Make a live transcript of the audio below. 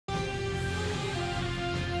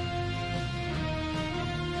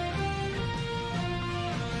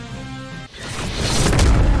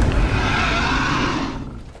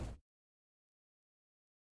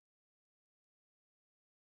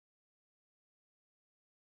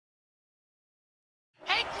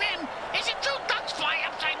Grim, is it true ducks fly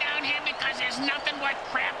upside down here because there's nothing worth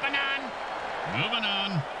crapping on? Moving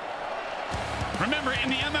on. Remember, in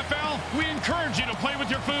the MFL, we encourage you to play with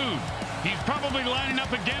your food. He's probably lining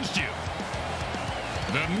up against you.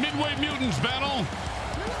 The Midway Mutants battle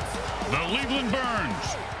the Leveland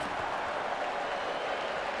Burns.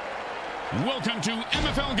 Welcome to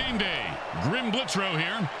MFL Game Day. Grim Blitzrow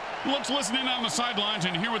here. Let's listen in on the sidelines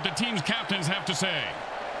and hear what the team's captains have to say.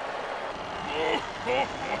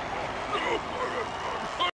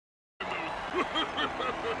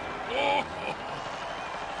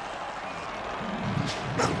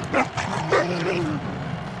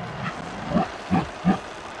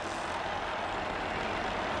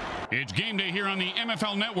 It's game day here on the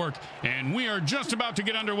MFL Network, and we are just about to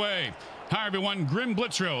get underway. Hi, everyone. Grim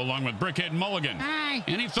Blitzrow, along with Brickhead Mulligan. Hi.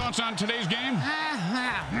 Any thoughts on today's game?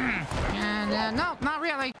 No, not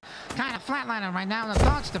really. Kind of flatlining right now in the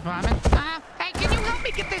dogs department. Hey, can you help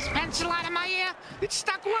me get this pencil out of my ear? It's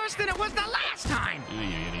stuck worse than it was the last time. Yeah,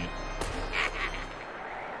 you idiot.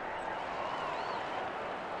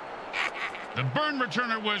 The burn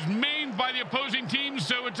returner was maimed by the opposing team,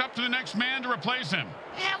 so it's up to the next man to replace him.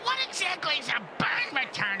 Yeah, what exactly is a burn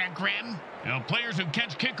returner, Grim? You know, players who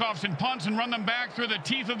catch kickoffs and punts and run them back through the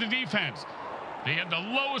teeth of the defense. They have the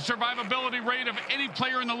lowest survivability rate of any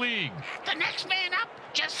player in the league. The next man up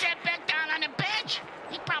just sat back down on the bench.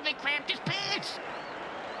 He probably cramped his pants.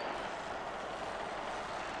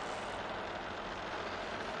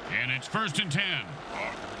 And it's 1st and 10.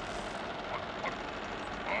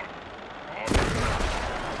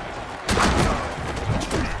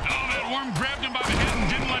 Worm grabbed him by the head and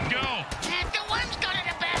didn't let go. Did the worms go to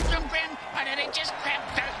the bathroom, Grim, or did they just crap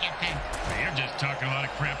dirt, you think? You're just talking a lot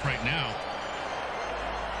of crap right now.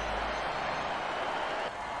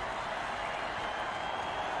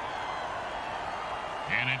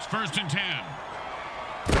 And it's 1st and 10.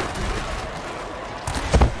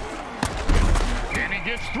 And he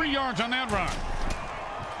gets 3 yards on that run.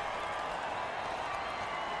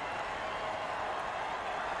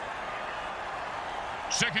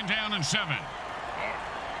 Second down and 7.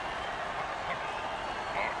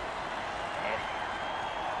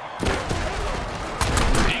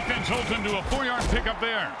 Defense holds him to a 4-yard pickup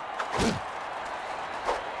there.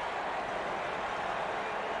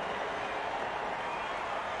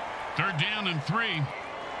 Third down and 3.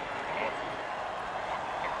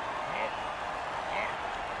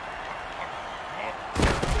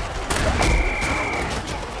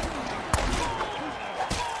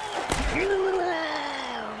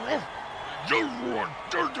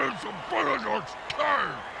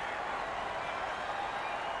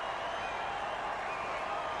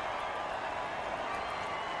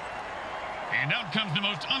 And out comes the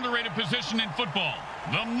most underrated position in football,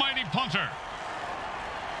 the mighty punter.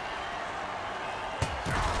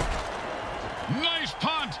 Nice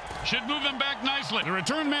punt. Should move them back nicely. The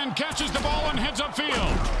return man catches the ball and heads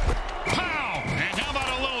upfield. Pow! And how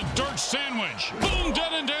about a little dirt sandwich? Boom,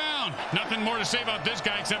 dead and down. Nothing more to say about this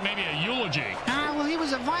guy except maybe a eulogy. Well, he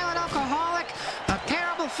was a violent alcoholic, a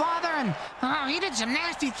terrible father, and he did some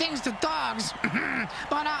nasty things to dogs.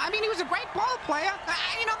 But, I mean, he was a great ball player.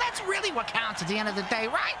 You know, that's really what counts at the end of the day,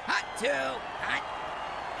 right? Hot two. Hot.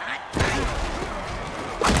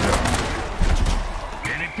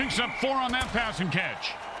 And he picks up 4 on that pass and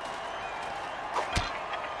catch.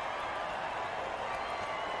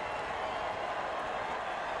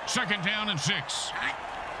 Second down and 6.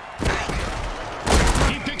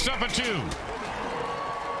 He picks up a 2.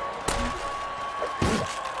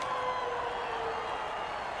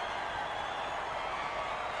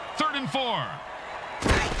 Third and 4.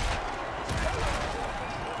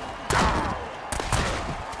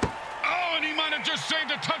 Oh, and he might have just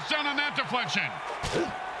saved a touchdown on that deflection.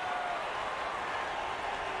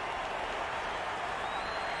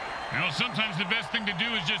 You know, sometimes the best thing to do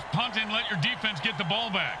is just punt and let your defense get the ball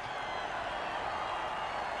back.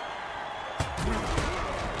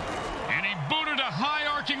 And he booted a high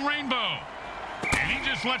arcing rainbow. And he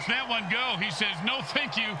just lets that one go. He says, no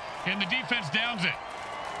thank you, and the defense downs it.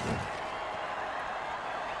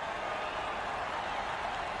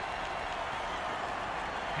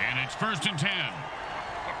 And it's 1st and 10.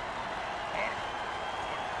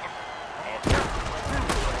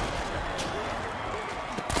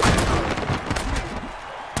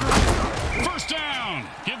 First down.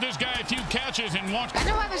 Give this guy a few catches and watch. And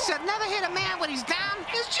whoever said never hit a man when he's down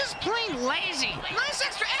is just plain lazy. Nice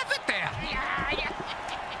extra effort there. Yeah.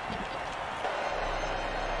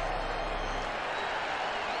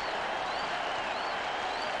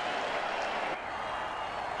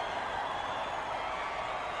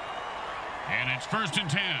 And it's 1st and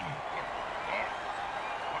 10.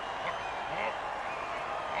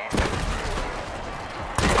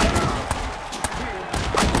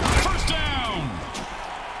 First down.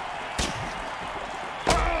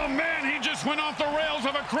 Oh, man, he just went off the rails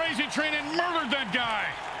of a crazy train and murdered that guy.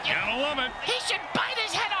 Gotta love it. He should bite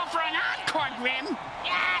his head off for an encore, Grim.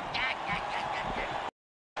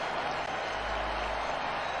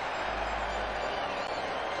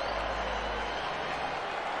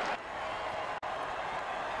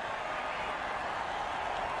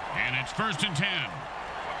 And it's 1st and 10.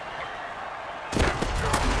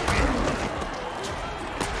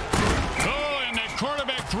 Oh, and the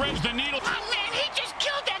quarterback threads the needle. Oh, man, he just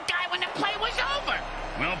killed that guy when the play was over.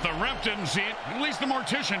 Well, if the ref didn't see it, at least the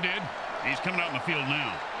mortician did. He's coming out in the field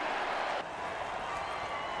now.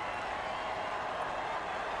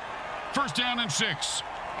 1st down and 6.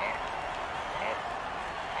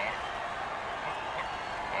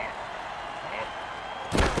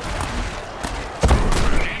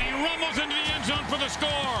 And he rumbles into the end zone for the score.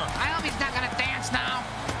 I hope he's not gonna dance now.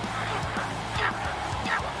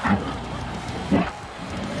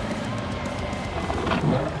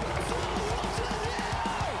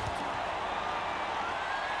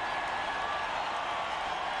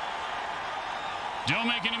 Don't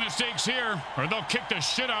make any mistakes here, or they'll kick the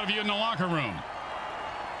shit out of you in the locker room.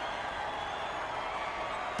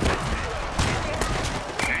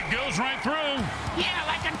 It goes right through. Yeah,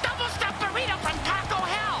 like a double-stuffed burrito from Taco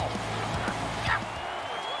Hell.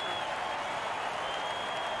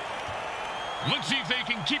 Let's see if they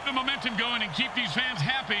can keep the momentum going and keep these fans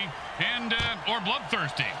happy and or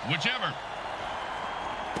bloodthirsty, whichever.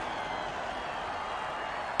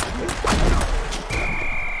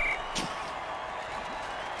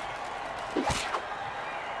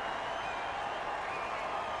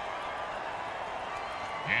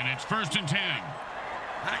 And it's 1st and 10.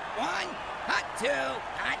 Hot 1, hot 2,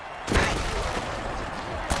 hot.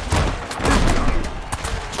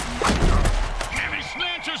 And he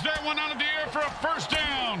snatches that one out of the air for a 1st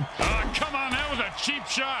down. Oh, come on, that was a cheap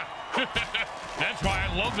shot. That's why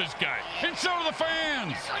I love this guy. And so do the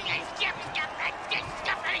fans.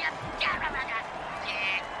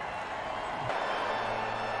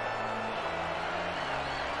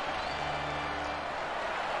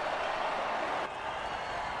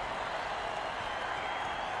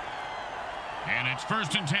 And it's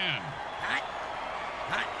 1st and 10.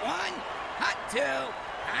 Hot 1, hot 2,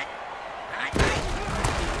 hot.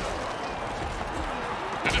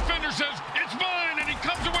 The defender says, it's mine, and he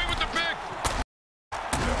comes away with the pick.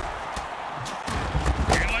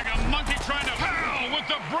 And like a monkey trying to pow with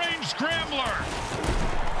the brain scrambler.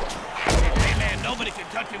 Hey, man, nobody can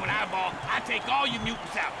touch me with eyeball. I take all you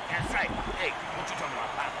mutants out. That's right. Hey, what you talking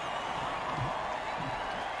about, Pop?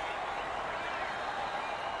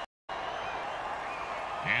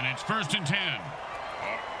 And it's 1st and 10.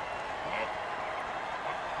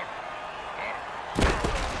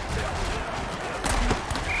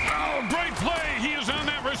 Oh, great play. He is on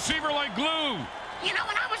that receiver like glue. You know,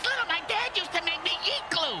 when I was little, my dad used to make me eat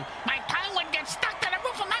glue. My tongue would get stuck to the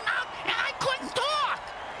roof of my mouth, and I couldn't talk.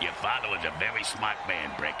 Your father was a very smart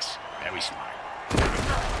man, Bricks. Very smart.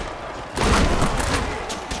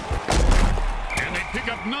 And they pick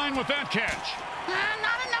up 9 with that catch.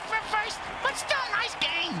 Not enough for first, but still a nice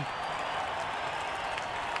game.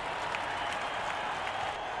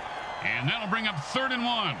 And that'll bring up 3rd and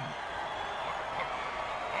 1.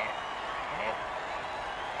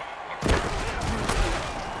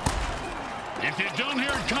 If you don't hear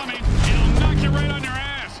it coming, it'll knock you right on your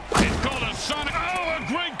ass. It's called a sonic. Oh, a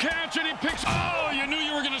great catch, and he picks. Oh, you knew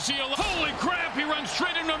you were going to see a. Holy crap, he runs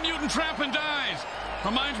straight into a mutant trap and dies.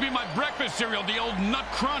 Reminds me of my breakfast cereal, the old Nut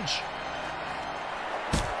Crunch.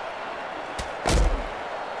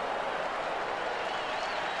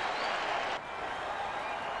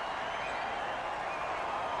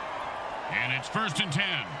 And it's 1st and 10.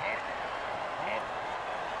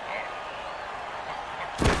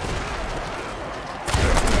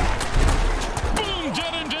 Boom,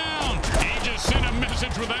 dead and down. He just sent a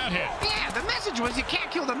message with that hit. Yeah, the message was you can't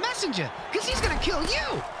kill the messenger, because he's gonna kill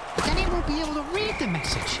you. But then he won't be able to read the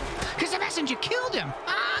message, because the messenger killed him.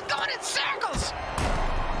 I'm going in circles.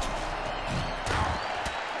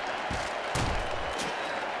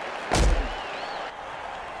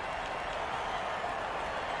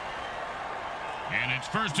 And it's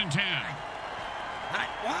 1st and 10. Hot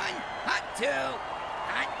 1, hot 2,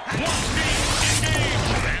 hot. One speed,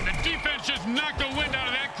 engage. And the defense just knocked the wind out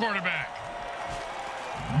of that quarterback.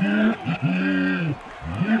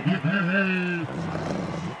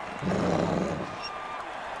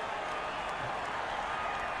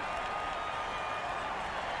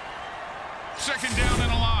 Second down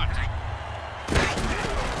and a lot.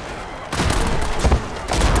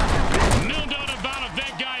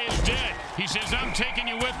 guy is dead. He says, I'm taking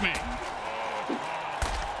you with me.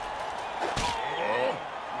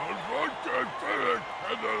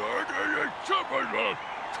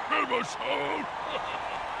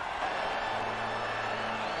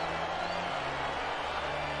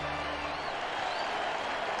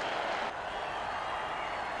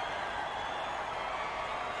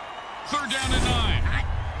 Third down and 9.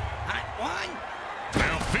 Hot one.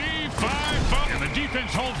 Now, B5, and the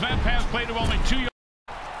defense holds that pass play to only 2 yards.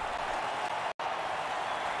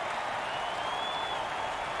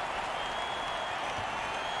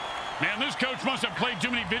 Man, this coach must have played too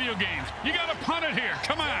many video games. You got to punt it here.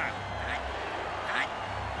 Come on.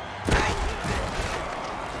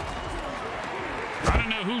 I don't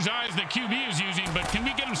know whose eyes the QB is using, but can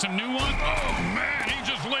we get him some new ones? Oh, man, he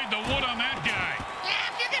just laid the wood on that guy.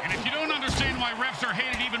 And if you don't understand why refs are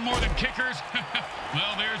hated even more than kickers,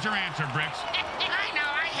 well, there's your answer, Bricks. I know,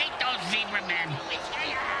 I hate those zebra men.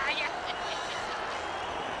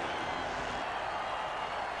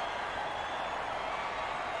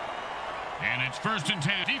 And it's 1st and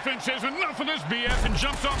 10. Defense says enough of this BS and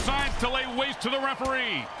jumps off sides to lay waste to the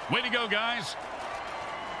referee. Way to go, guys.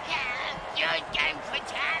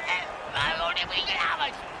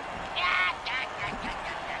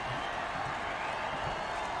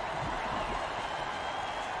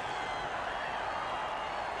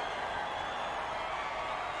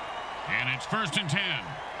 And it's 1st and 10.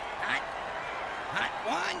 Hot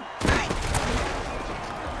one.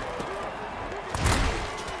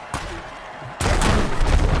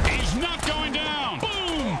 He's not going down.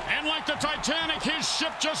 Boom! And like the Titanic, his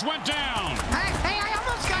ship just went down. Hey, I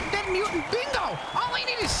almost got dead mutant bingo. All I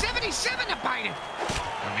need is 77 to bite it.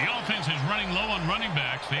 When the offense is running low on running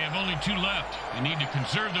backs, they have only 2 left. They need to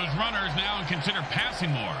conserve those runners now and consider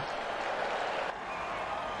passing more.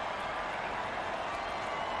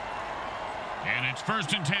 And it's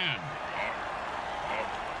 1st and 10.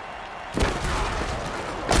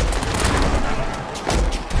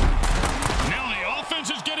 Now the offense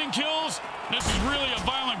is getting kills. This is really a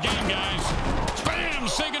violent game, guys. Bam!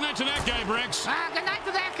 Say goodnight to that guy, Bricks. Good night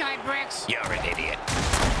to that guy, Bricks. You're an idiot.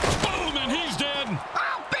 Boom! And he's dead.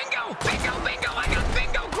 Oh, bingo! Bingo, bingo! I got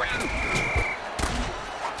bingo, Grim!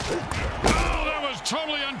 Oh, that was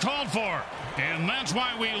totally uncalled for. And that's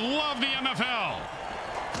why we love the MFL.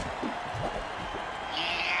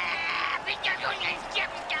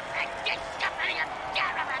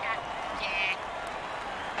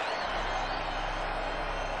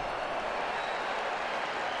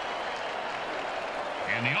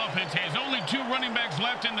 And the offense has only 2 running backs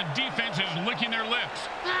left, and the defense is licking their lips.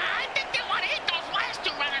 I think they want to hit those last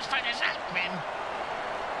 2 runners for this Grim.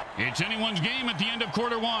 It's anyone's game at the end of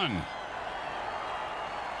quarter 1.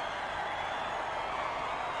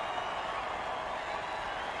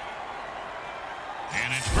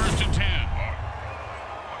 And it's 1st and 10.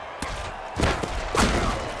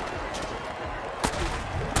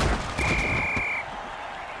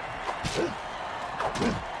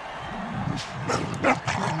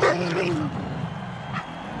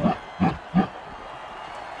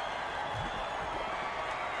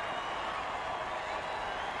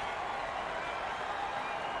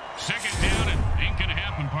 Second down, and ain't gonna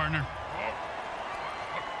happen, partner.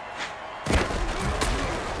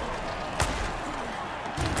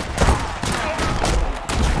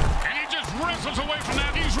 And he just wrestles away from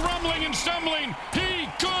that. He's rumbling and stumbling. He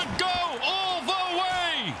could go all the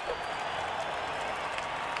way.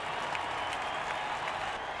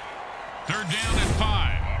 3rd down and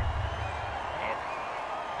 5.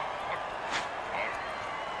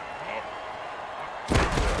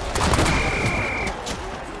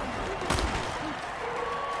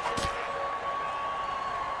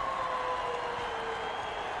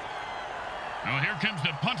 Well, here comes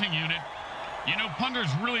the punting unit. You know, punters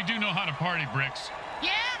really do know how to party, Bricks.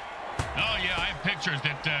 Yeah? Oh, yeah, I have pictures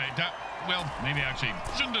that, well, maybe actually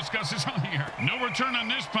shouldn't discuss this on here. No return on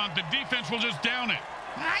this punt. The defense will just down it.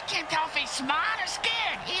 I can't tell if he's smart or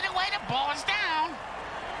scared. Either way, the ball is down.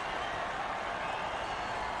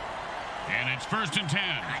 And it's 1st and 10.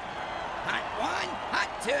 Hot one. Hot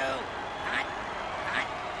two. Hot.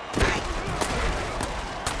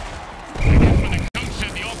 I guess when the coach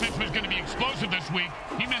said the offense was going to be explosive this week,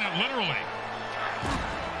 he meant it literally.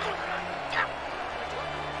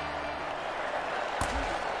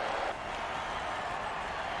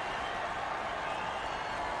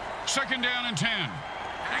 Second down and 10.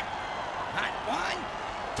 Hot one.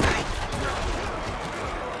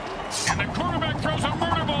 And the quarterback throws a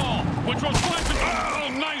murder ball, which was flat. Oh,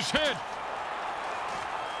 nice hit.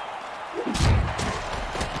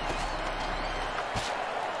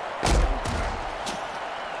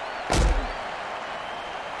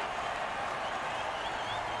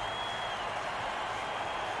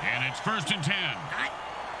 and 10.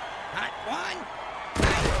 Hot one.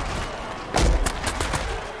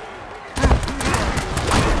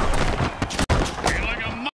 And like a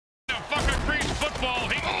motherfucker greased football.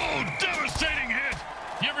 Devastating hit.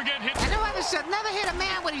 You ever get hit? And whoever said never hit a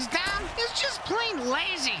man when he's down is just plain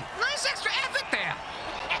lazy. Nice extra effort there.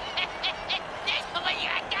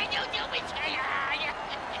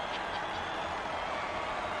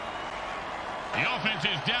 The offense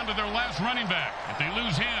is down to their last running back. If they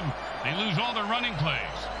lose him, they lose all their running plays.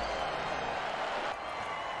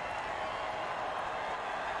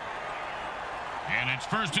 And it's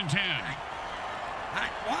 1st and 10.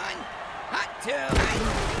 Hot one. Hot two.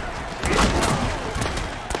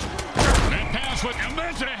 That pass with, and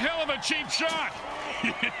that's a hell of a cheap shot.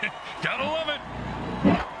 Gotta love it.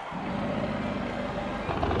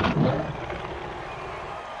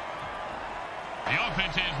 The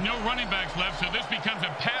offense has no running backs left, so this becomes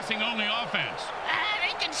a passing-only offense.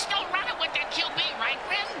 They can still run it with their QB, right,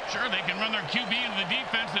 Grim? Sure, they can run their QB into the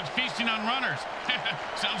defense that's feasting on runners.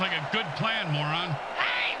 Sounds like a good plan, moron.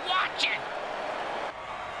 Hey, watch it.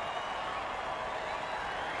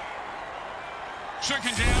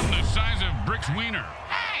 2nd down, the size of Brick's wiener.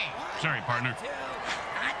 Hey. Sorry, partner. Two.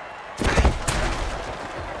 Hot.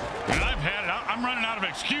 And I've had it. I'm running out of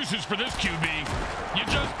excuses for this QB. You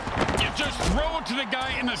just throw it to the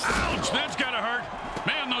guy in the... Ouch, that's gotta hurt.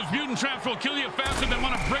 Man, those mutant traps will kill you faster than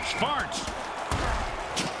one of Brick's farts.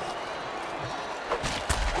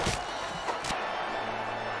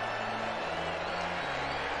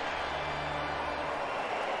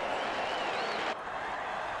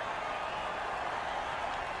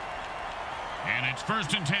 And it's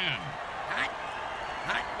 1st and 10.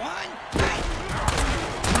 Hot one.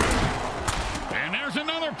 And there's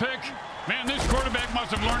another pick. Man, this quarterback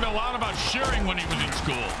must have learned a lot about sharing when he was in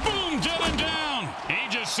school. Boom, dead and down. He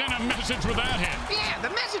just sent a message with that hit. Yeah,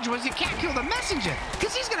 the message was you can't kill the messenger,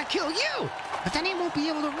 because he's going to kill you. But then he won't be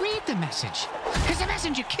able to read the message, because the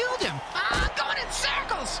messenger killed him. Going in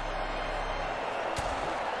circles.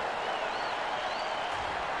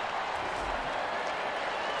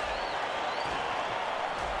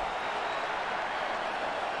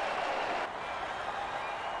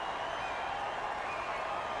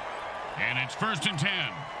 And it's 1st and 10.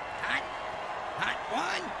 Hot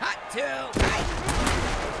one. Hot two.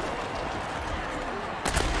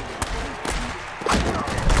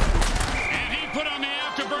 And he put on the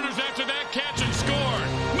afterburners after that catch and scored.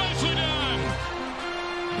 Nicely done.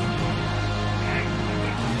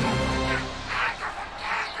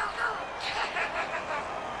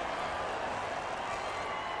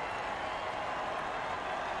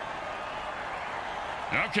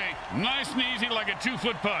 Okay, nice and easy like a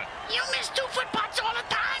 2-foot putt. You miss 2-foot putts all the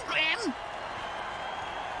time, Grim.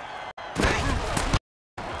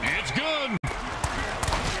 It's good.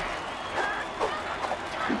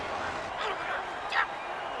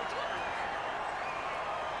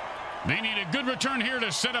 They need a good return here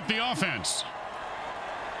to set up the offense.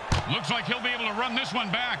 Looks like he'll be able to run this one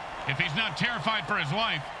back if he's not terrified for his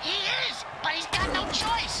life. He is, but he's got no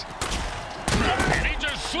choice. And he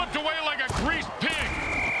just slipped away like a greased pig.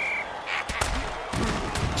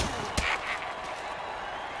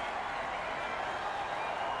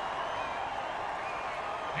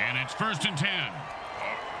 And it's 1st and 10.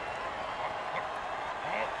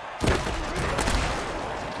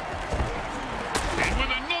 And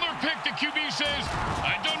with another pick, the QB says,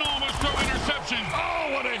 I don't know, almost throw interception.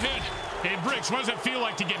 Oh, what a hit. Hey, Bricks, what does it feel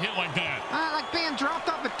like to get hit like that? Like being dropped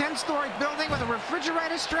off a 10-story building with a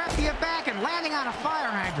refrigerator strapped to your back and landing on a fire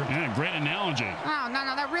hydrant. Yeah, great analogy. Oh, no,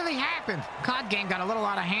 that really happened. Card game got a little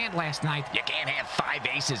out of hand last night. You can't have 5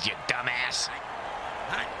 aces, you dumbass.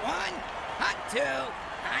 Hot one. Hot two.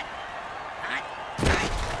 Hot.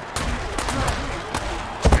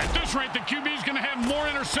 At this rate, the QB's going to have more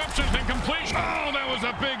interceptions than completion. Oh, that was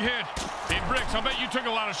a big hit. Hey, Bricks, I bet you took a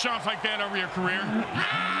lot of shots like that over your career.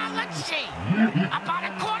 Let's see. About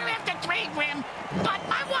a 3:15, Grim, but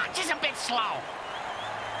my watch is a bit slow.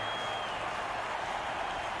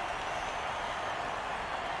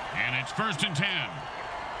 And it's 1st and 10.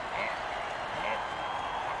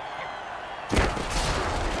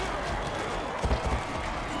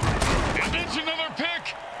 And that's another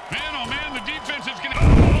pick. Man, oh man, the defense is going to...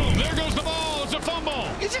 Oh, there goes the ball. It's a fumble.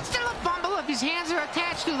 Is it still a fumble if his hands are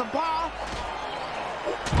attached to the ball?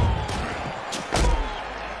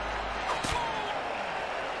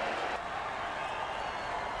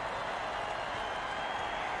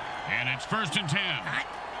 And it's 1st and 10. Hot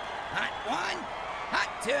one. Hot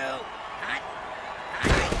two. Hot.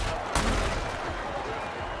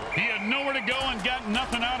 He had nowhere to go and got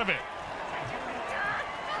nothing out of it.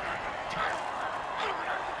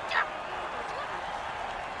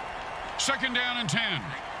 Second down and 10.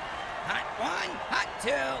 Hot one, hot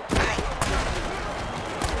two, hot.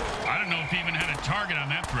 I don't know if he even had a target on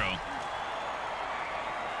that throw.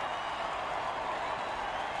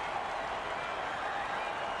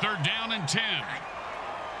 Third down and 10.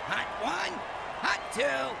 Hot one, hot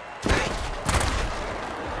two, hot.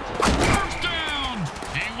 First down.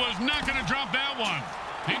 He was not going to drop that one.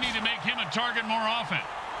 They need to make him a target more often.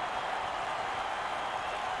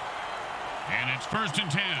 And it's first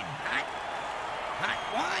and 10. Hot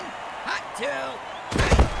one, hot two,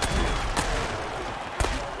 hot.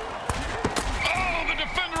 Oh, the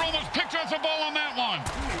defender almost picked up the ball on that one.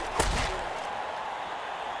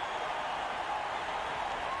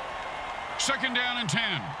 Second down and 10.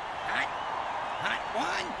 Hot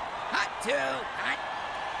one, hot two, hot.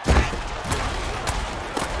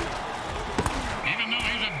 Even though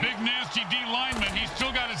he's a big, nasty D lineman, he's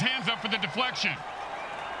still got his hands up for the deflection.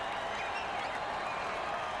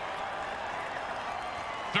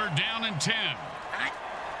 Third down and 10. Hot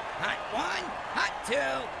one, hot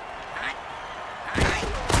two, hot.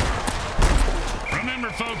 Remember,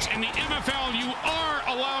 folks, in the MFL, you are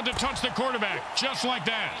allowed to touch the quarterback, just like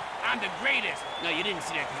that. I'm the greatest. No, you didn't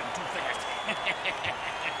see that because I'm too fast.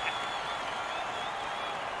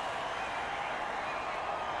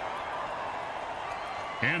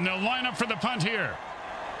 And they'll line up for the punt here.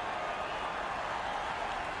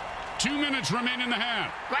 2 minutes remain in the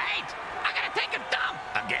half. Great! I gotta take a dump!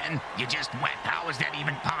 Again? You just went. How is that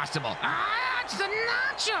even possible? Ah, it's the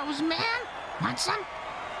nachos, man. Want some?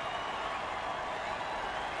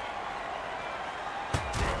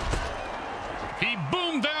 He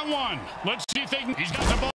boomed that one. Let's see if they can. He's got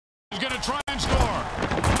the ball. He's going to try and score.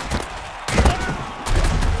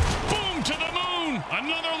 Boom to the moon.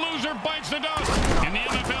 Another loser bites the dust. In the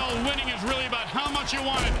MFL, winning is really about how much you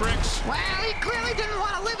want it, Bricks. Well, he clearly didn't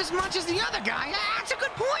want to live as much as the other guy. That's a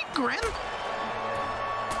good point, Grim.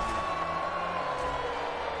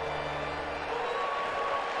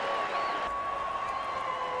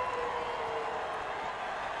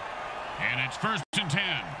 And it's first and 10.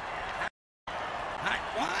 Hot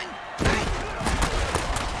one,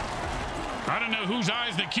 I don't know whose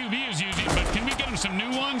eyes the QB is using, but can we get him some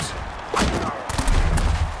new ones?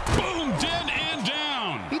 Boom, dead and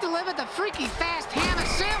down. He delivered the freaky fast ham and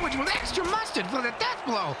sandwich with extra mustard for the death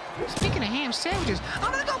blow. Speaking of ham sandwiches,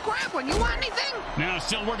 I'm gonna go grab one. You want anything? Now,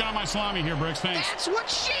 still working on my salami here, Bricks. Thanks. That's what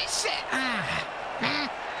she said.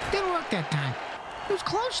 Didn't work that time. It was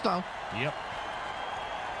close, though. Yep.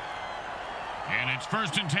 And it's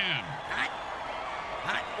first and 10.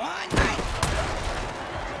 hot one, hot.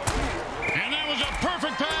 And that was a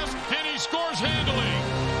perfect pass, and he scores handily.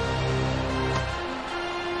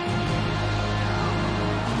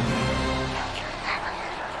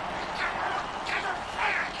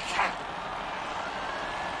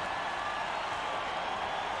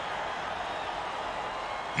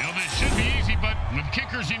 You know, this should be easy, but with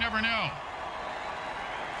kickers, you never know.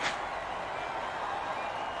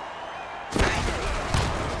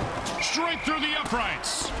 Straight through the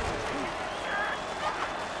uprights.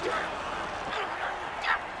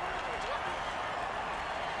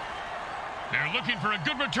 They're looking for a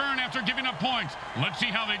good return after giving up points. Let's see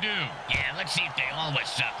how they do. Yeah, let's see if they always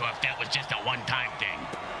suck or if that was just a one-time thing.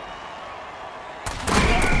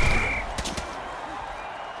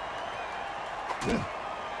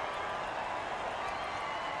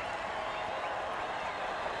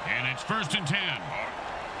 And it's first and 10.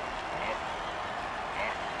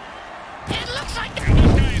 It looks like And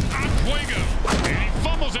this guy is on fuego. And he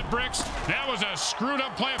fumbles it, Bricks. That was a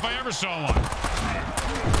screwed-up play if I ever saw one.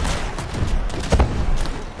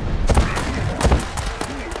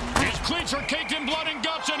 His cleats are caked in blood and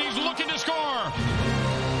guts, and he's looking to score.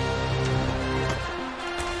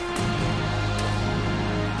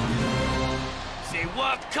 Say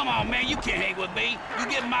what? Come on, man. You can't hang with me. You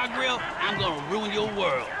get in my grill, I'm gonna ruin your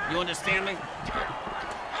world. You understand me?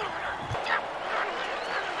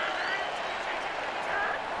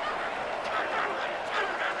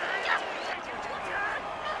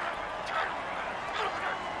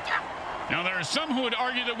 Now, there are some who would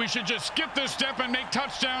argue that we should just skip this step and make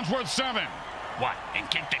touchdowns worth 7. What, and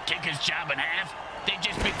kick the kicker's job in half? They'd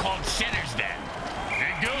just be called sinners then.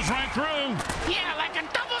 It goes right through. yeah, like a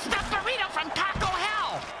double-stuffed burrito from Taco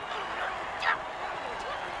Hell.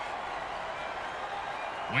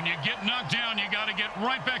 When you get knocked down, you got to get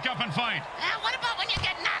right back up and fight. What about when you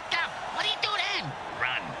get knocked up? What do you do then?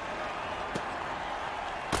 Run.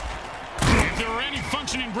 If there were any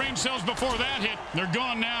functioning brain cells before that hit, they're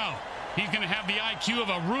gone now. He's going to have the IQ of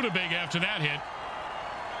a rutabaga after that hit.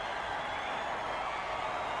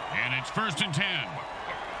 And it's first and 10.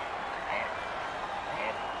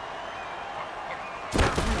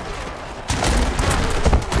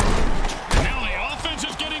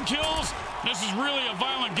 This is really a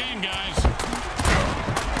violent game, guys.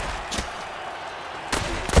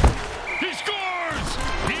 He scores!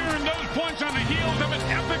 He earned those points on the heels of an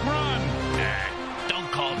epic run.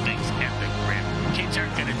 Don't call things epic, Grim. Kids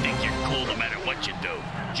aren't gonna think you're cool no matter what you do.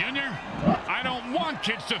 Junior, I don't want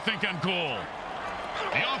kids to think I'm cool.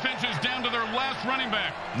 The offense is down to their last running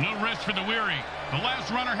back. No rest for the weary. The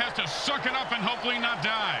last runner has to suck it up and hopefully not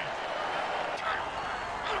die.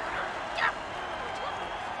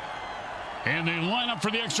 And they line up for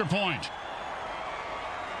the extra point.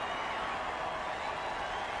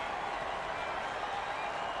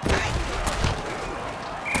 The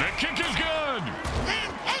kick is good.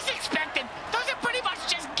 As expected, those are pretty much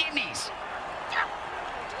just gimmies.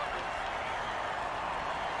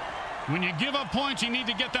 When you give up points, you need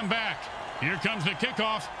to get them back. Here comes the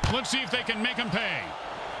kickoff. Let's see if they can make them pay.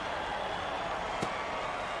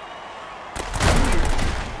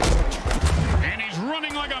 And he's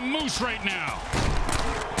running like a moose right now.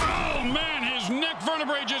 Oh, man, his neck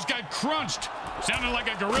vertebrae just got crunched. Sounded like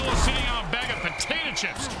a gorilla sitting on a bag of potato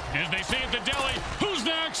chips. As they say at the deli, who's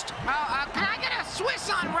next? Can I get a Swiss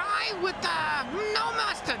on rye with no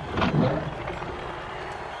mustard?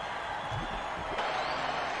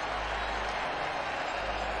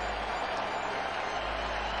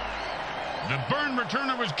 The burn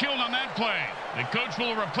returner was killed on that play. The coach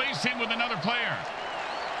will replace him with another player.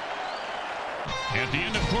 At the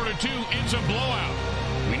end of quarter 2, it's a blowout.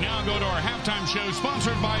 We now go to our halftime show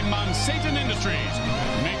sponsored by Monsanto Industries,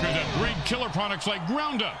 makers of great killer products like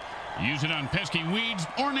Roundup. Use it on pesky weeds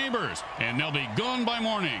or neighbors, and they'll be gone by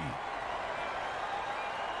morning.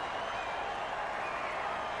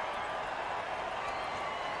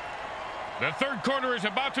 The third quarter is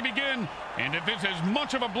about to begin, and if it's as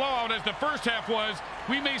much of a blowout as the first half was,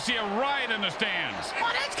 we may see a riot in the stands.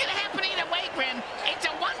 Well, that's gonna happen either way, Grim. It's a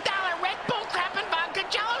 $1 Red Bull crap and vodka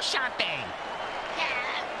Jello shot day.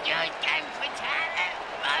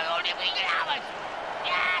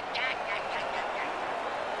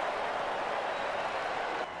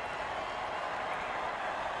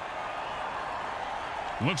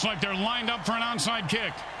 Looks like they're lined up for an onside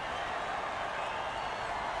kick.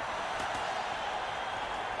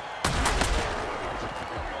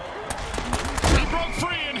 He broke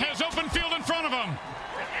free and has open field in front of him.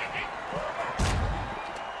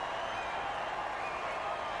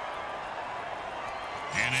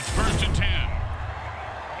 And it's 1st and 10.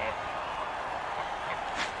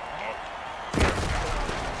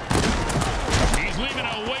 He's leaving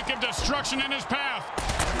a wake of destruction in his path.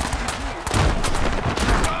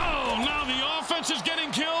 Oh, now the offense is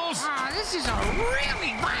getting kills. Oh, this is a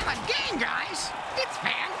really violent game, guys. It's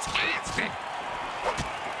fantastic.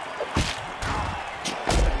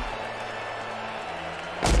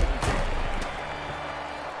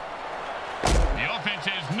 The offense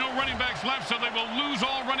has no running backs left, so they will lose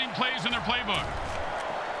all running plays in their playbook.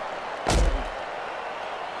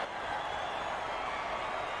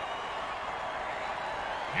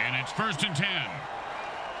 And it's 1st and 10.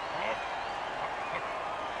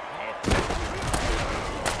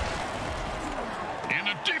 And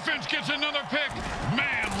the defense gets another pick.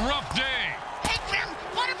 Man, rough day. Hey, Grim,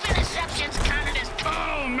 what if interceptions counted as...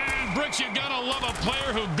 Oh, man, Bricks, you gotta love a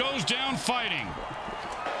player who goes down fighting.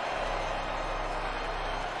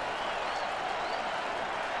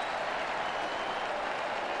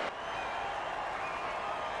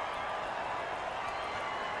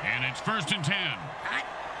 And it's 1st and 10. Hot.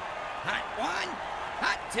 Hot 1.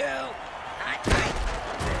 Hot 2. Hot 3.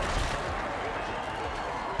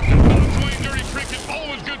 The both-way dirty trick is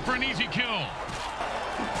always good for an easy kill.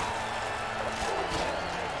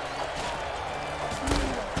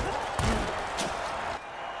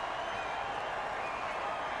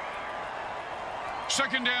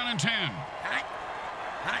 Second down and 10. Hot.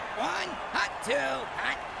 Hot 1. Hot 2.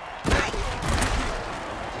 Hot 3.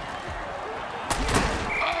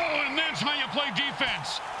 Oh, and that's how you play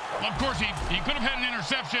defense. Of course, he could have had an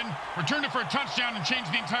interception, returned it for a touchdown, and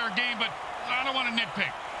changed the entire game, but I don't want to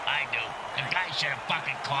nitpick. I do. The guy should have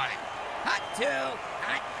fucking caught it. Hot 2.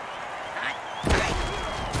 Hot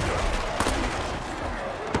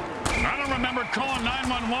 3. I don't remember calling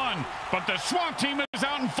 911, but the SWAT team is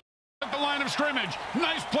out in at the line of scrimmage.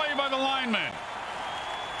 Nice play by the lineman.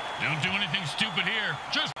 Don't do anything stupid here.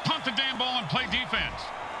 Just punt the damn ball and play defense.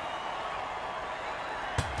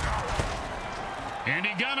 And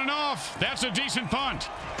he got it off. That's a decent punt.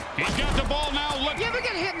 He's got the ball now. You ever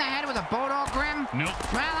get hit in the head with a boat all, Grim? Nope.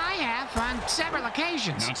 Well, I have on several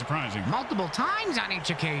occasions. Not surprising. Multiple times on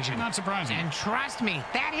each occasion. Not surprising. And trust me,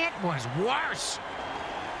 that hit was worse.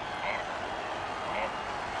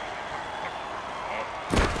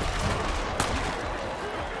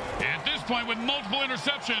 At this point with multiple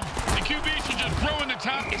interceptions. The QB should just throw in the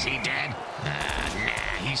top. Is he dead?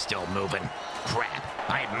 Nah, he's still moving. Crap.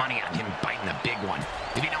 I had money on him biting the big one.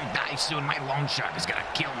 If he don't die soon, my loan shark is gonna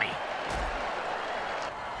kill me.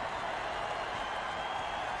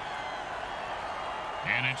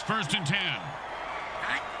 And it's 1st and 10.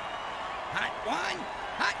 Hot. Hot 1.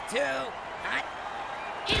 Hot 2. Hot.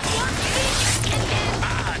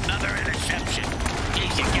 Another interception.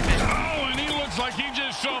 Easy, give it. Oh, and he looks like he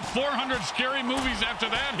just saw 400 scary movies after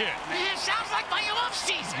that hit. Sounds like my off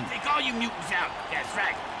season. Take all you mutants out. That's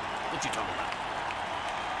right. What you talking about?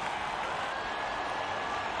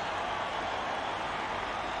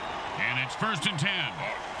 And it's 1st and 10.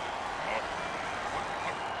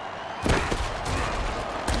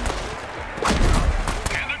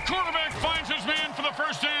 And the quarterback finds his man for the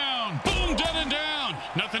 1st down. Boom, dead and down.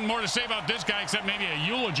 Nothing more to say about this guy except maybe a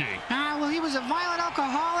eulogy. Well, he was a violent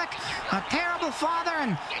alcoholic, a terrible father,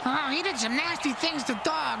 and he did some nasty things to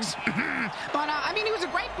dogs. But, I mean, he was a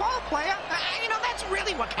great ball player. You know, that's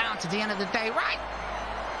really what counts at the end of the day, right?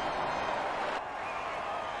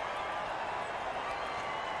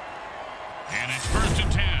 And it's 1st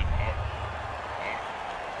and 10.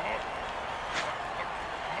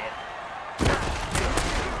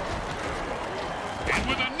 And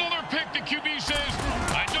with another pick, the QB says,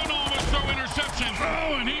 I don't know how to throw interceptions.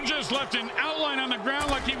 Oh, and he just left an outline on the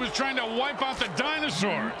ground like he was trying to wipe out the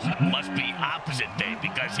dinosaurs. Must be opposite day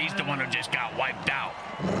because he's the one who just got wiped out.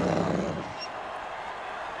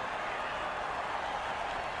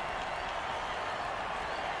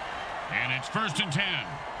 And it's 1st and 10.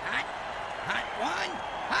 Hot. Hot 1.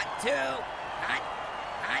 Hot 2. Hot.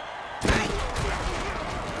 Hot.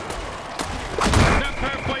 That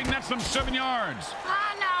pair play nets them 7 yards.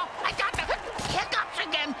 Oh, no. I got the hiccups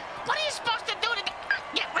again. What are you supposed to do to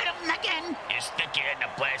get rid of them again? You stick your head in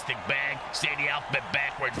a plastic bag, say the alphabet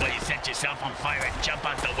backwards while you set yourself on fire and jump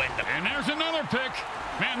out the window. And there's another pick.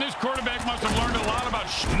 Man, this quarterback must have learned a lot about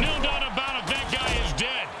no doubt about it, that guy is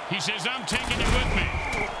dead. He says, I'm taking you with me.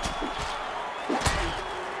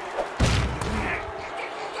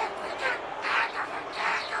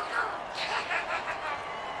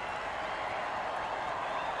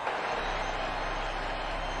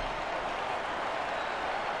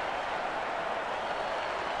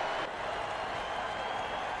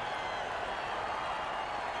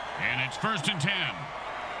 And it's 1st and 10.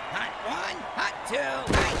 Hot 1. Hot 2.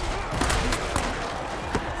 Hot.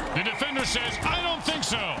 The defender says, I don't think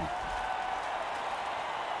so.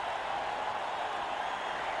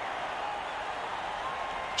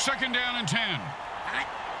 Second down and 10. Hot.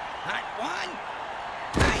 Hot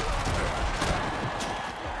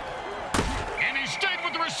 1. And he stayed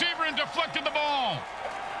with the receiver and deflected the ball.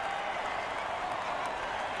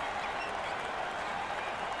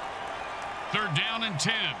 Third down and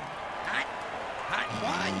 10. Hot. Hot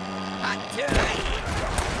 1. Hot 2.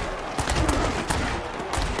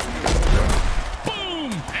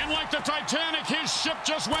 Boom! And like the Titanic, his ship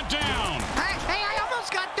just went down. Hey, I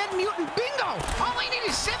almost got that mutant bingo. All I need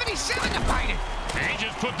is 77 to fight it. And he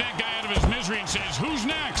just put that guy out of his misery and says, who's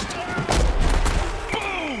next?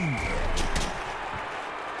 Boom!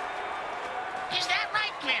 Is that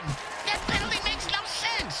right, Grim? That penalty makes no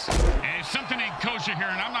sense. And something ain't kosher here,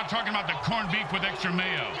 and I'm not talking about the corned beef with extra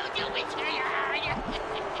mayo. You do it, you.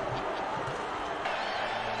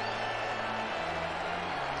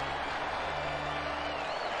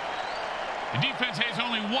 The defense has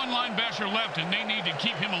only one linebacker left, and they need to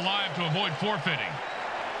keep him alive to avoid forfeiting.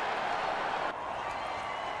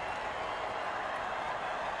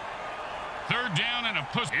 Third down and a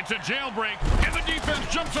push. It's a jailbreak, and the defense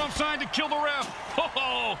jumps offside to kill the ref.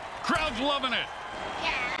 Ho-ho! Crowd's loving it.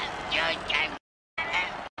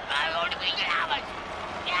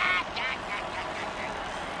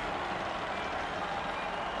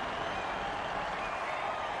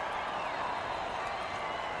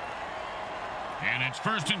 And it's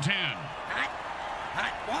 1st and 10. Hot.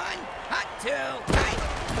 Hot 1. Hot 2. Hot.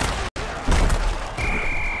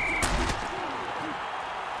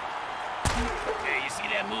 Hey, you see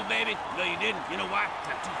that move, baby? No, you didn't. You know why?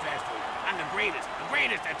 I'm too fast for you. I'm the greatest. The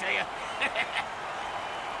greatest, I tell you.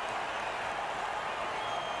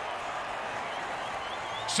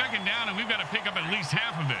 Second down, and we've got to pick up at least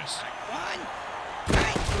half of this. Hot 1.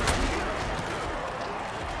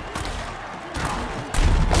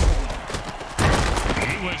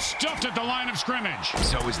 He was stuffed at the line of scrimmage.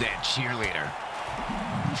 So was that cheerleader.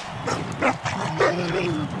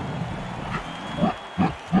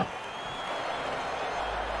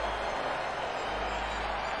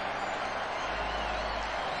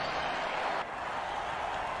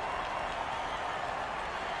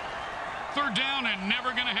 Third down and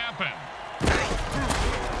never going to happen.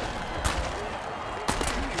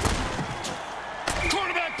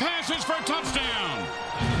 Quarterback passes for a touchdown.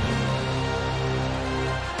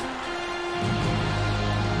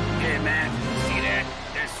 Yeah, man. See that?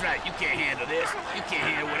 That's right. You can't handle this. You can't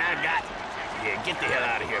handle what I got. Yeah, get the hell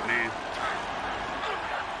out of here, man.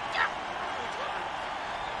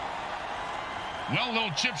 Well,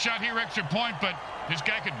 little chip shot here, extra point, but this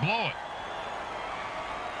guy could blow it.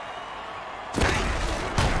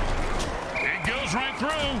 It goes right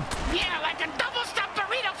through. Yeah, like a double-stuffed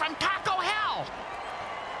burrito from Taco Hell.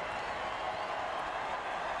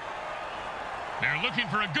 They're looking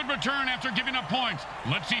for a good return after giving up points.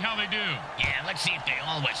 Let's see how they do. Yeah, let's see if they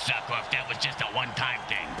always suck or if that was just a one-time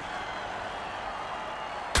thing.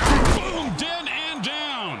 Boom, dead and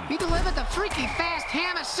down. He delivered the freaky fast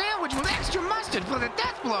hammer sandwich with extra mustard for the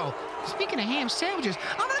death blow. Speaking of ham sandwiches,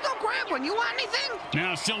 I'm gonna go grab one. You want anything?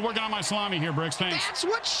 Now, still working on my salami here, Bricks. Thanks. That's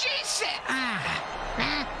what she said.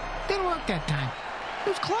 Didn't work that time. It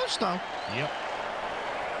was close, though. Yep.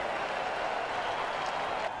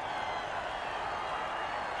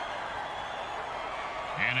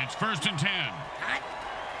 And it's 1st and 10. Hot.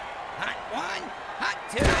 Hot one. Hot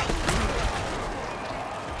two.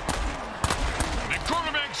 The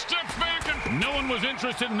quarterback steps back, and no one was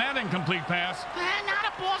interested in that incomplete pass. Now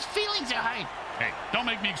the ball's feelings are hurt. Hey, don't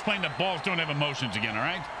make me explain that balls don't have emotions again, all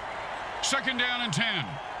right? 2nd down and 10.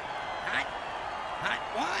 Hot. Hot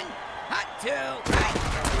one. Hot two.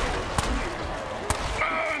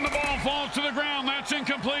 Oh, and the ball falls to the ground. That's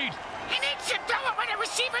incomplete. He needs to throw it where the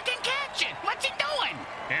receiver can catch it. What's he doing?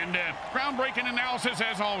 And groundbreaking analysis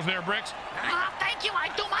as always there, Bricks. Oh, thank you. I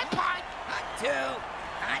do my part. Hot two.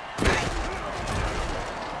 Hot.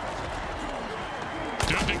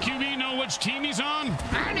 Does the QB know which team he's on?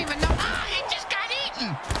 I don't even know. He just got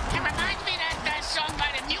eaten. It reminds me of that song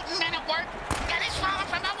by the Mutant Men at Work. Got his falling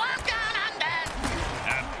from a worm down under.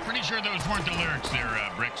 Pretty sure those weren't the lyrics there,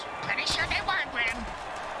 Bricks. Pretty sure they were, Grim.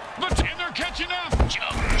 And they're catching up.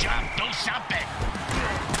 Jump, jump, do something.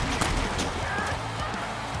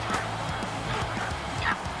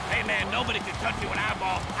 Hey, man, nobody can touch me with an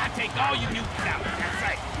eyeball. I take all you mutants out. That's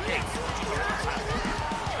right. Hey, what you doing?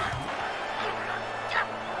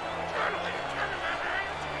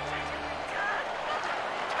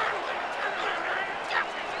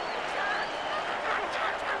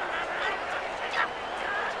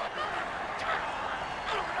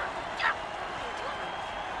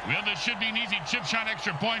 Well, this should be an easy chip shot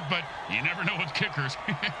extra point, but you never know with kickers.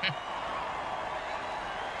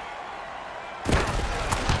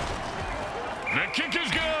 The kick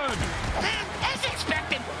is good. As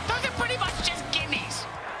expected, those are pretty much just gimmies.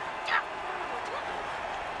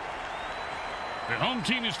 The home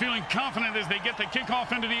team is feeling confident as they get the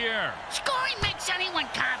kickoff into the air. Scoring makes anyone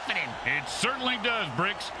confident. It certainly does,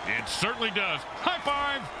 Bricks. It certainly does. High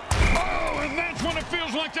five. Oh, and that's what it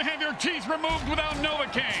feels like to have your teeth removed without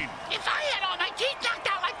Novocaine. If I had all my teeth knocked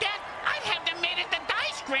out like that, I'd have them made into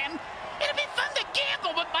dice, Grim. It'd be fun to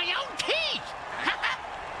gamble with my own teeth.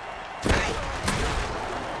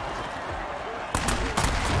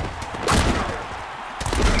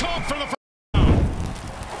 Called for the first down.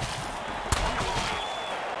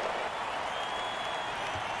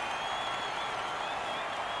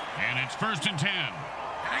 And it's 1st and 10.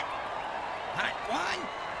 Hot. Hot one.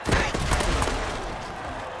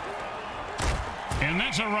 And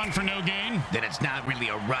that's a run for no gain. Then it's not really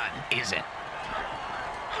a run, is it?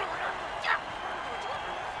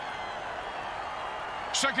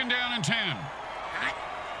 2nd down and 10. Hot.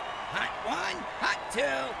 Hot one. Hot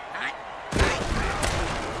two. Hot.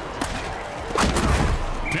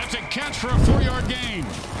 That's a catch for a 4-yard gain.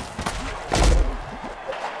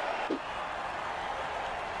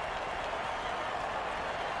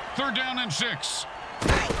 Third down and 6.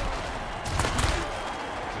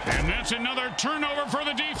 And that's another turnover for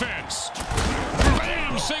the defense.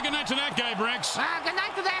 Bam! Say goodnight to that guy, Bricks. Good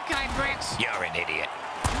night to that guy, Bricks. You're an idiot.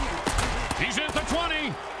 He's at the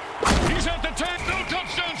 20. He's at the 10. No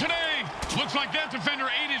touchdown today. Looks like that defender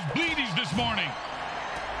ate his bleedies this morning.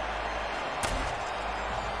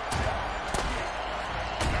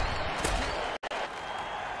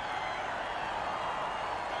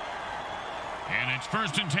 And it's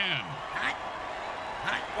 1st and 10. Hot.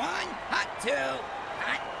 Hot one. Hot two.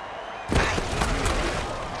 Hot.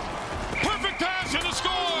 Perfect pass and a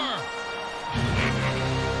score.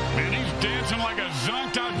 Man, he's dancing like a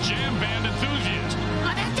zonked-out jam band enthusiast.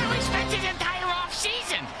 Oh, that's how he spends his entire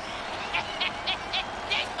off-season.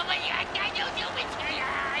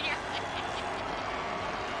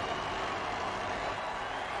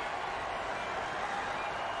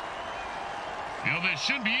 You know, this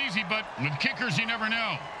should be easy, but with kickers, you never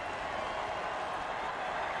know.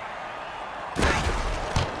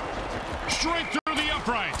 straight through the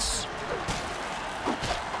uprights.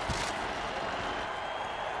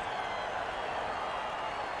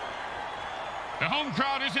 The home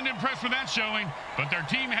crowd isn't impressed with that showing, but their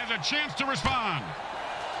team has a chance to respond.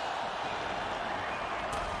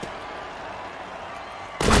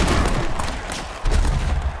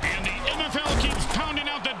 And the MFL keeps pounding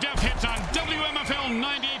out the death hits on WMFL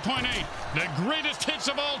 98.8, the greatest hits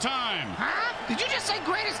of all time. Huh? Did you just say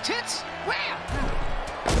greatest hits? Where?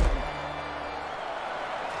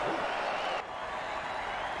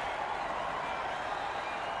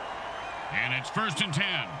 And it's 1st and 10.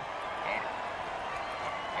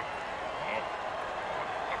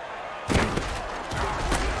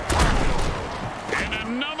 And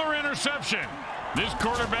another interception. This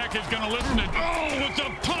quarterback is going to listen to... Oh, with a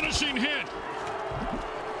punishing hit.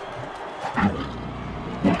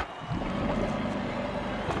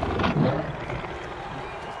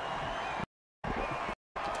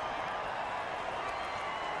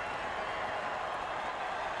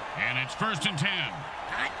 And it's 1st and 10.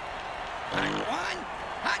 Hot 1,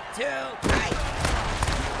 hot 2,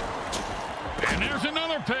 And there's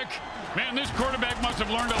another pick. Man, this quarterback must have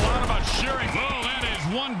learned a lot about sharing. Oh, that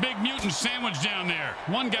is one big mutant sandwich down there.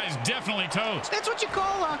 One guy's definitely toast. That's what you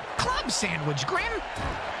call a club sandwich, Grim.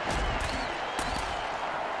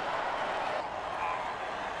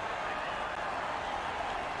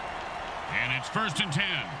 And it's 1st and 10.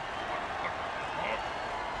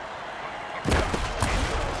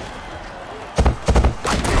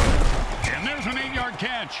 And there's an 8-yard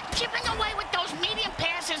catch. Chipping away with those medium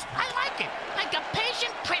passes, I like it. Like a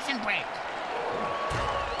patient prison break.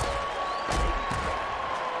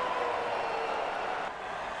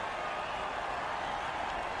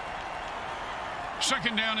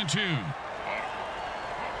 Second down and 2.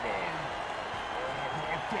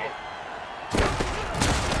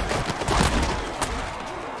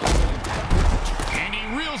 And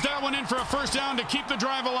he reels that one in for a 1st down to keep the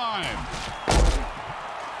drive alive.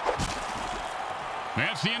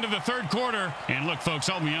 That's the end of the 3rd quarter. And look, folks,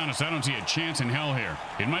 I'll be honest, I don't see a chance in hell here.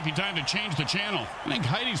 It might be time to change the channel. I think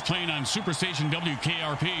Heidi's playing on Superstation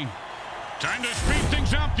WKRP. Time to speed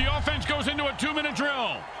things up. The offense goes into a 2-minute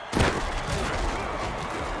drill.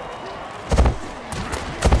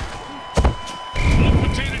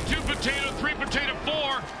 Two potato, 3 potato,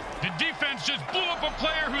 4. The defense just blew up a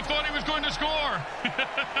player who thought he was going to score.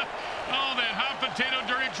 Oh, that hot potato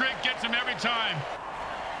dirty trick gets him every time.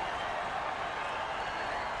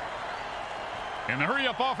 And the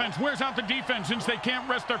hurry-up offense wears out the defense since they can't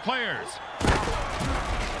rest their players.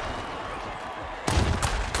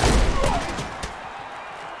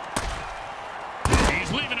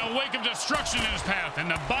 He's leaving a wake of destruction in his path, and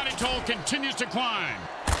the body toll continues to climb.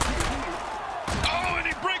 Oh, and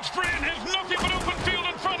he breaks free and has nothing but open field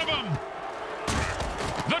in front of him.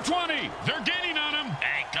 The 20. They're gaining on him.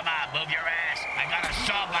 Hey, come on, move your ass. I got a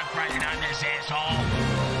sawbuck riding on this asshole.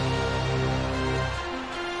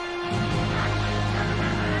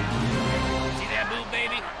 See that move,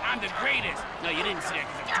 baby? I'm the greatest. No, you didn't see that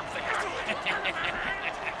because I'm too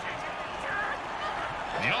fast.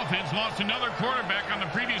 The offense lost another quarterback on the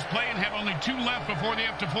previous play and have only 2 left before they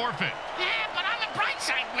have to forfeit. Yeah, but on the bright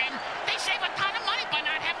side, Grim, they save a ton of money by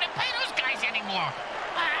not having to pay those guys anymore.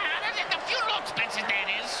 Other than the funeral expenses, that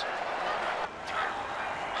is.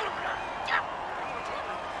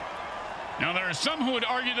 Now, there are some who would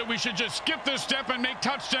argue that we should just skip this step and make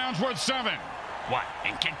touchdowns worth 7. What,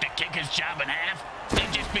 and kick the kicker's job in half?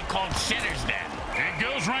 They'd just be called sinners then. It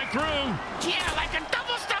goes right through. Yeah, like a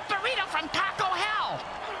double-stuffed burrito from Taco Hell.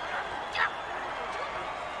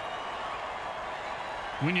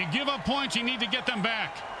 When you give up points, you need to get them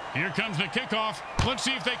back. Here comes the kickoff. Let's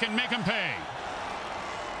see if they can make them pay.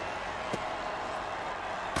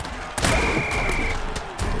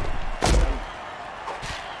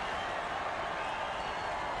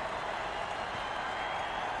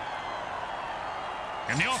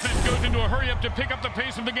 And the offense goes into a hurry-up to pick up the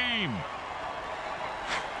pace of the game.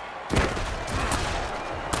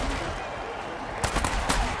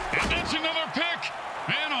 And that's another pick.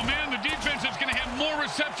 Man, oh man, the defense is going to have more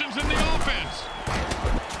receptions than the offense.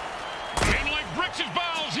 And like Bricks'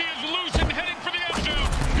 balls, he is loose and heading for the end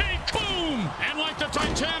zone. Hey, boom! And like the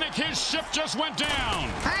Titanic, his ship just went down.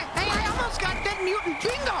 Hey, I almost got that mutant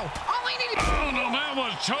bingo. All I needed... Oh, no, that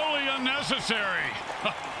was totally unnecessary.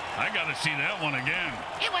 I got to see that one again.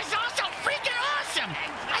 It was also freaking awesome.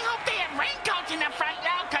 I hope they have raincoats in the front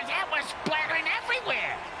now, because that was splattering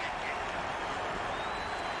everywhere.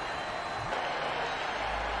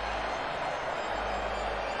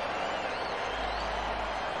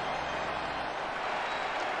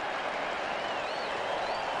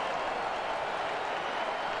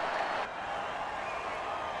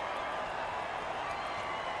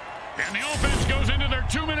 And the offense goes into their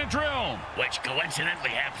 2-minute drill. Which coincidentally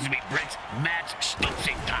happens to be Brick's match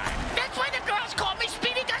stoopsing time. That's why the girls call me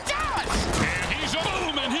Speedy Gonzalez. And he's a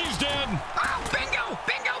boom, and he's dead. Oh, bingo!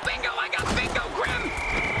 Bingo, bingo! I got bingo, Grim!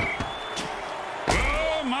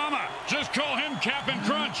 Oh, mama. Just call him Cap'n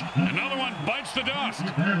Crunch. Another one bites the dust.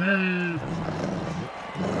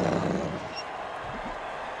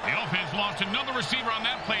 The offense lost another receiver on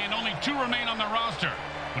that play, and only 2 remain on the roster.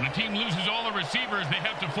 When a team loses all the receivers, they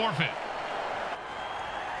have to forfeit.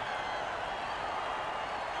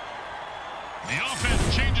 The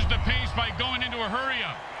offense changes the pace by going into a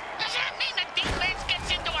hurry-up. Does that mean the defense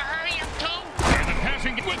gets into a hurry-up, too? And the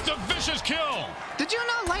passing with the vicious kill. Did you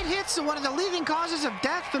know late hits are one of the leading causes of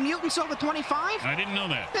death for mutants over 25? I didn't know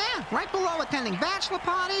that. Yeah, right below attending bachelor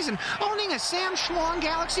parties and owning a Sam Schlong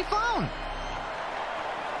Galaxy phone.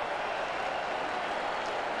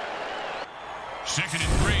 2nd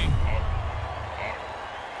and 3.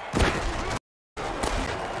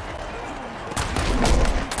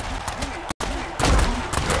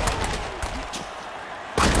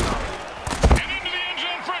 And into the end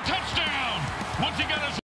zone for a touchdown. Once he got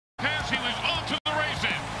his pass, he was off to the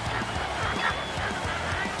races.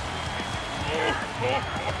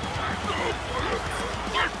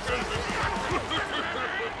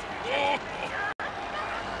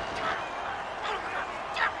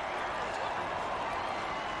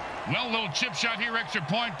 Well, little chip shot here, extra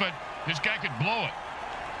point, but this guy could blow it.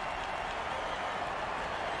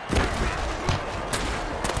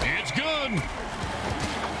 It's good.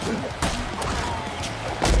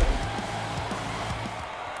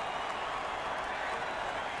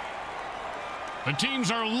 The teams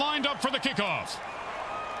are lined up for the kickoff.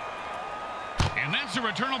 And that's a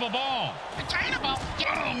returnable ball. Returnable?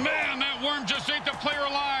 Oh, man, that worm just ate the player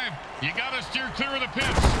alive. You got to steer clear of the pits.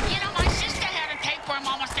 You know, my sister had a tapeworm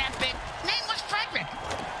almost that big. Name was Frederick.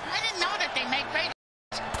 I didn't know that they made great.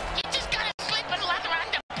 You just gotta sleep in leather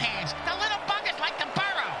underpants. The little buggers like to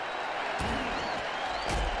burrow.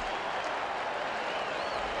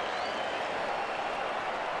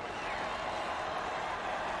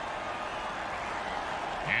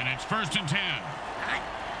 And it's 1st and 10. Hot.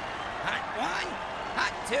 Hot 1.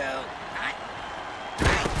 Hot 2. Hot.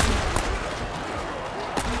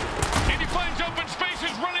 And he finds open spaces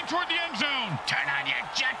running toward the end zone. Turn on your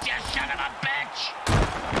jet, you son of a bitch.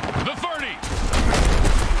 The 30.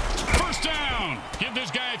 1st down. Give this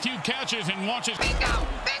guy a few catches and watch his... Bingo!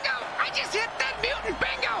 Bingo! I just hit that mutant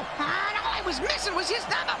bingo! And all I was missing was his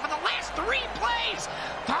number for the last 3 plays.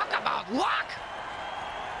 Talk about luck!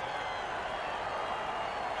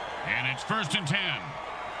 And it's 1st and 10.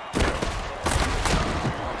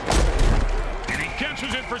 And he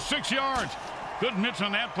catches it for 6 yards. Good mitts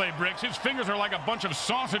on that play, Bricks. His fingers are like a bunch of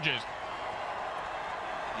sausages.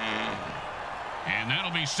 And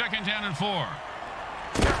that'll be 2nd down and 4.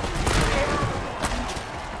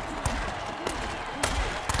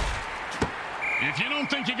 If you don't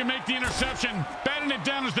think you can make the interception, batting it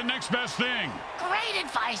down is the next best thing. Great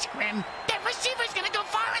advice, Grim. That receiver's gonna go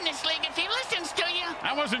far in this league if he listens to you.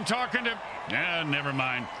 I wasn't talking to... never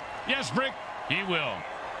mind. Yes, Brick, he will.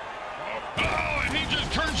 Oh, and he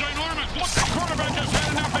just turned ginormous. Look, the quarterback just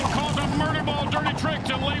had enough and called a murder ball dirty trick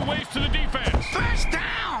to lay waste to the defense. 1st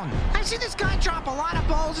down! I've seen this guy drop a lot of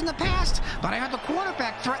balls in the past, but I heard the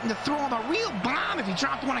quarterback threaten to throw him a real bomb if he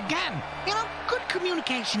dropped one again. You know, good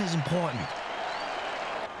communication is important.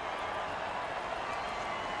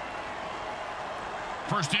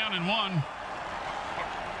 First down and 1.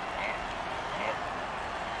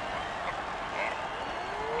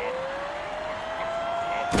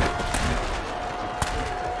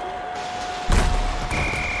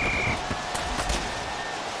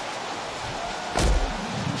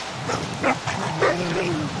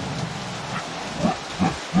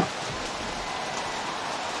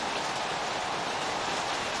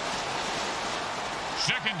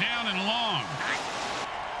 Second down and long.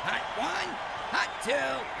 Hot 1. Hot 2.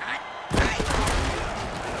 Hot.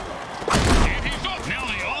 And he's up. Now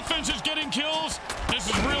the offense is getting kills. This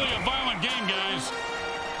is really a violent game, guys.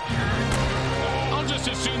 I'll just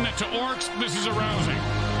assume that to orcs, this is arousing.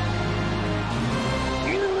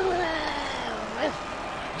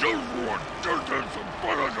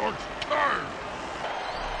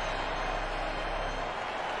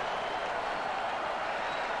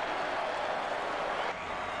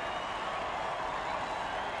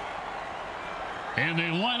 And they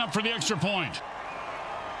line up for the extra point.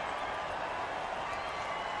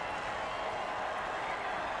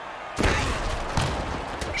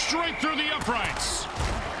 Straight through the uprights.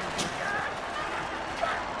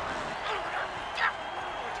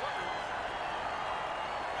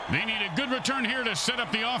 They need a good return here to set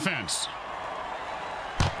up the offense.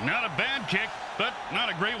 Not a bad kick, but not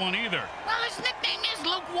a great one either. Well, his nickname is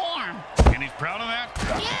Lukewarm. And he's proud of that?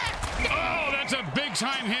 Yeah. Oh, that's a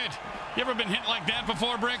big-time hit. You ever been hit like that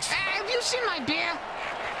before, Bricks? Have you seen my beer?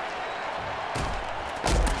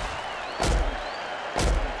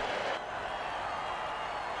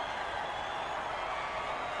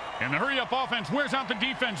 And the hurry-up offense wears out the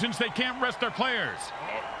defense since they can't rest their players.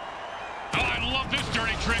 Oh, I love this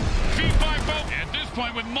dirty trick. Feed by boat. At this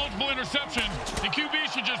point, with multiple interceptions, the QB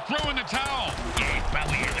should just throw in the towel. Yeah, he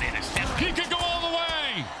probably have an interception. He could go all the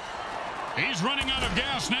way. He's running out of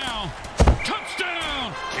gas now.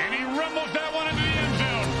 Touchdown! And he rumbles that one into the end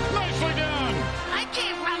zone. Nicely done. I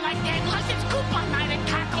can't run like that unless it's coupon night at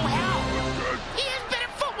Taco Hell. He has better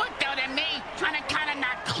footwork, though, than me. Trying to kind of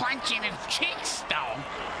not clench in his cheeks, though.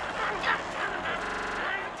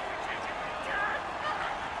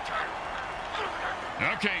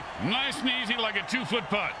 Okay, nice and easy like a 2-foot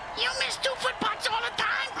putt. You miss 2-foot putts all the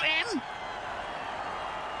time, Grim.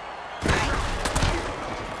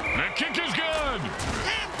 The kick is good.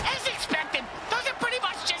 As expected, those are pretty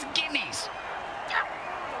much just gimmies.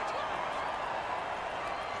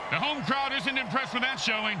 The home crowd isn't impressed with that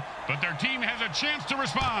showing, but their team has a chance to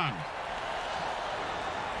respond.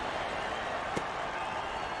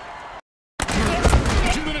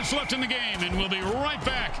 Left in the game, and we'll be right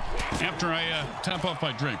back after I top off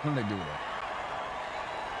my drink. What did I do with it?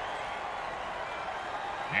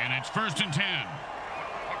 And it's 1st and 10.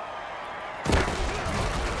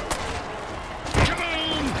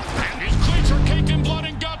 Kaboom! And his cleats are caked in blood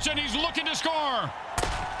and guts, and he's looking to score.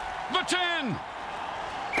 The 10.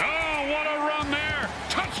 Oh, what a run there.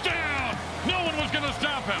 Touchdown! No one was going to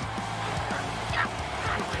stop him.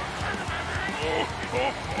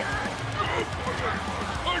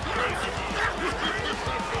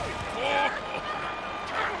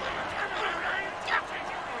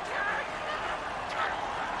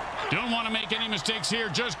 Don't want to make any mistakes here.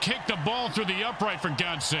 Just kick the ball through the upright, for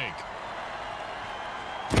God's sake.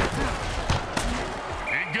 It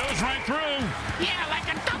goes right through. Yeah, like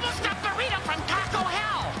a double-stuffed burrito from Taco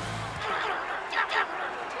Hell.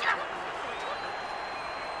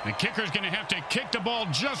 The kicker's going to have to kick the ball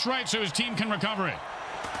just right so his team can recover it.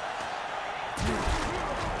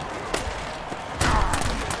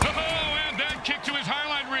 Kick to his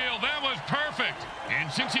highlight reel. That was perfect.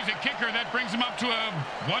 And since he's a kicker, that brings him up to a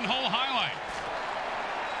one-hole highlight.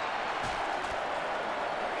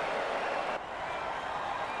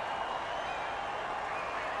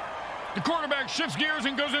 The quarterback shifts gears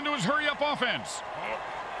and goes into his hurry-up offense.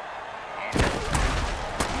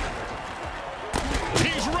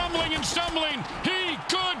 He's rumbling and stumbling. He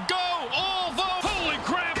could go, although, holy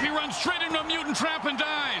crap, he runs straight into a mutant trap and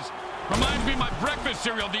dies. Reminds me of my breakfast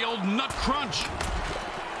cereal, the old Nut Crunch.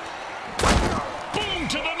 Boom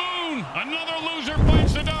to the moon. Another loser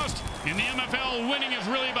bites the dust. In the MFL, winning is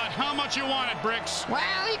really about how much you want it, Bricks. Well,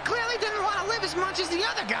 he clearly didn't want to live as much as the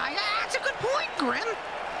other guy. That's a good point, Grim.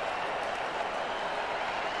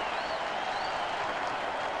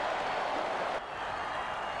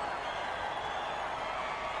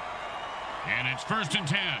 And it's 1st and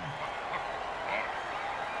 10.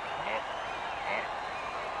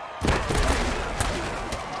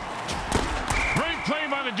 Play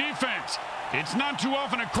by the defense. It's not too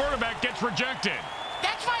often a quarterback gets rejected.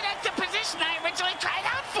 That's why that's the position I originally tried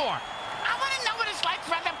out for. I want to know what it's like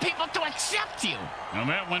for other people to accept you. Now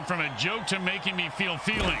that went from a joke to making me feel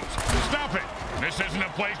feelings. Stop it. This isn't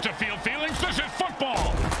a place to feel feelings. This is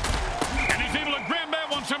football. And he's able to grab that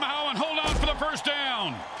one somehow and hold on for the 1st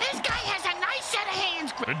down. This guy has a nice set of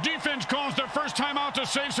hands, Grim. The defense calls their first time out to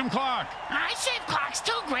save some clock. I save clocks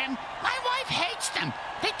too, Grim. My wife hates them.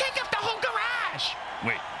 They take up the whole garage.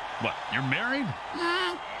 Wait, what? You're married?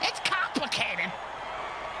 It's complicated.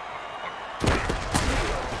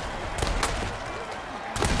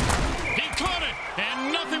 He caught it,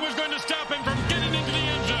 and nothing was going to stop him from getting into the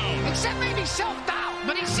end zone. Except maybe self-doubt,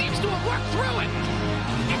 but he seems to have worked through it.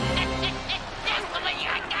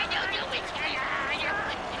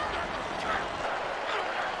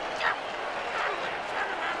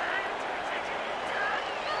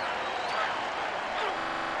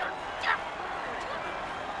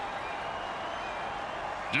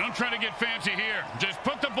 Don't try to get fancy here. Just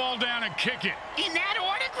put the ball down and kick it. In that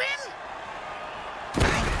order, Grim?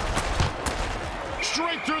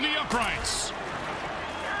 Straight through the uprights.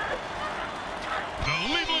 The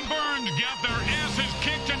Leveland Burns got their asses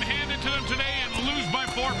kicked and handed to them today and lose by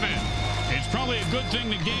forfeit. It's probably a good thing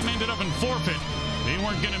the game ended up in forfeit. They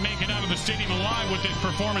weren't going to make it out of the stadium alive with this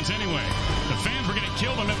performance anyway. The fans were going to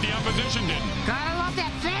kill them if the opposition didn't. Gotta love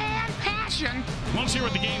that fan passion. Let's hear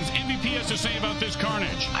what the game's MVP has to say about this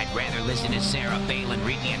carnage. I'd rather listen to Sarah Palin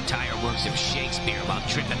read the entire works of Shakespeare while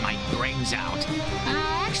tripping my brains out.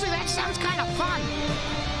 Actually, that sounds kind of fun.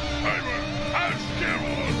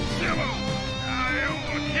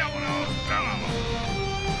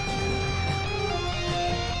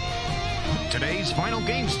 Today's final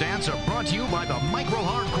game stats are brought to you by the Micro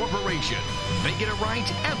Hard Corporation. They get it right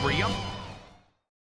every up.